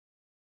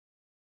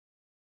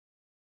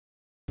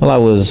Well, I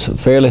was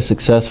fairly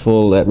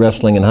successful at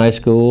wrestling in high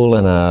school,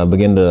 and I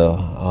began to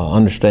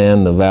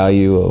understand the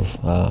value of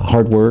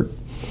hard work.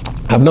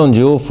 I've known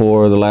Jule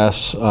for the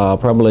last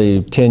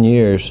probably 10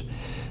 years,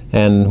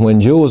 and when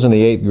Jule was in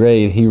the 8th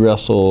grade, he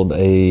wrestled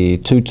a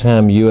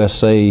 2-time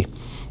USA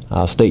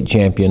state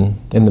champion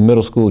in the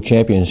middle school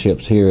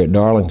championships here at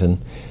Darlington,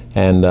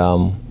 and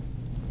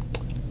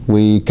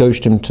we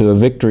coached him to a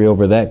victory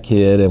over that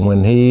kid, and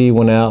when he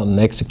went out and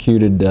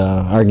executed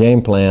our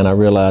game plan, I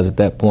realized at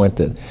that point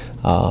that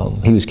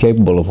he was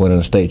capable of winning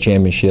a state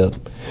championship.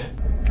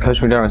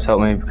 Coach McDurmon's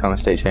helped me become a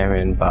state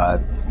champion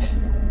by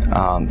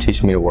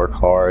teaching me to work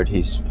hard.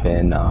 He's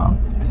been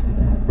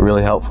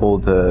really helpful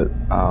to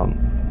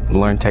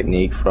learn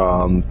technique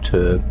from,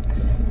 to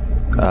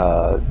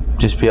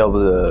just be able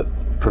to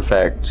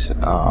perfect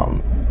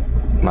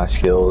my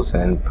skills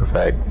and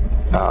perfect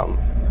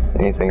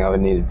anything I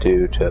would need to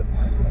do to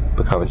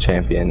become a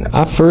champion.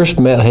 I first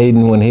met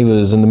Hayden when he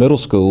was in the middle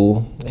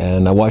school,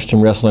 and I watched him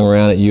wrestling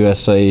around at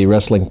USA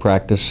wrestling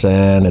practice,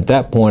 and at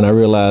that point I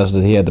realized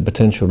that he had the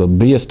potential to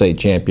be a state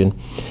champion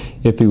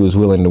if he was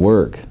willing to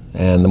work.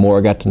 And the more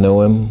I got to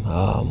know him,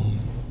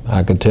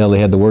 I could tell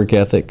he had the work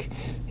ethic,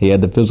 he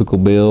had the physical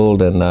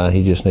build, and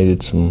he just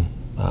needed some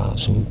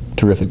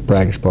terrific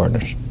practice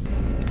partners.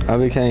 I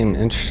became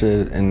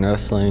interested in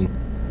wrestling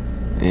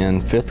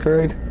in 5th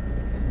grade.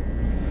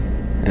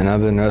 And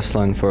I've been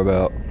wrestling for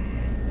about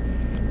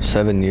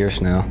 7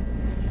 years now.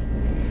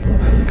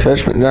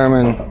 Coach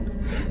McDurmon,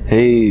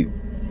 he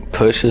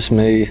pushes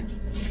me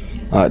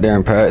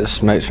during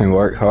practice, makes me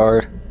work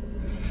hard,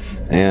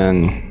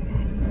 and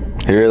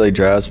he really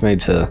drives me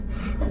to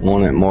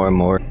want it more and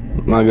more.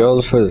 My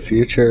goals for the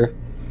future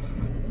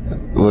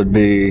would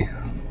be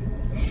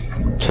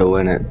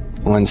to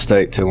win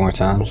state 2 more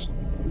times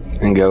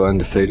and go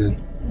undefeated.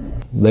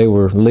 They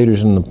were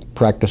leaders in the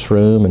practice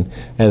room, and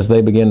as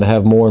they began to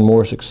have more and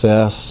more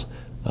success,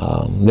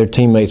 their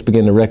teammates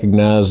began to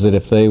recognize that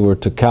if they were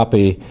to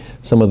copy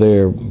some of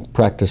their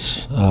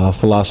practice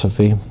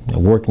philosophy,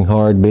 working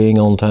hard, being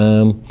on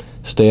time,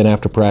 staying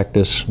after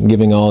practice,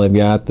 giving all they've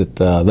got,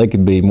 that they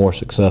could be more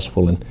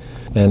successful.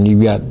 And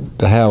you've got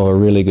to have a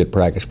really good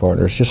practice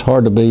partner. It's just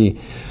hard to be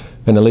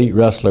an elite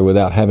wrestler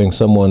without having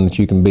someone that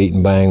you can beat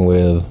and bang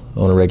with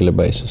on a regular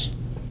basis.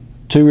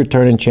 2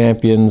 returning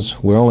champions.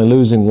 We're only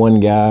losing 1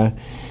 guy.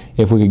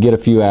 If we could get a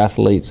few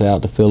athletes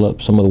out to fill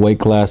up some of the weight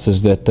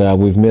classes that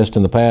we've missed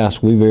in the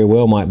past, we very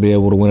well might be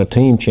able to win a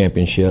team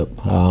championship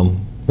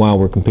while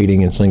we're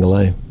competing in single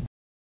A.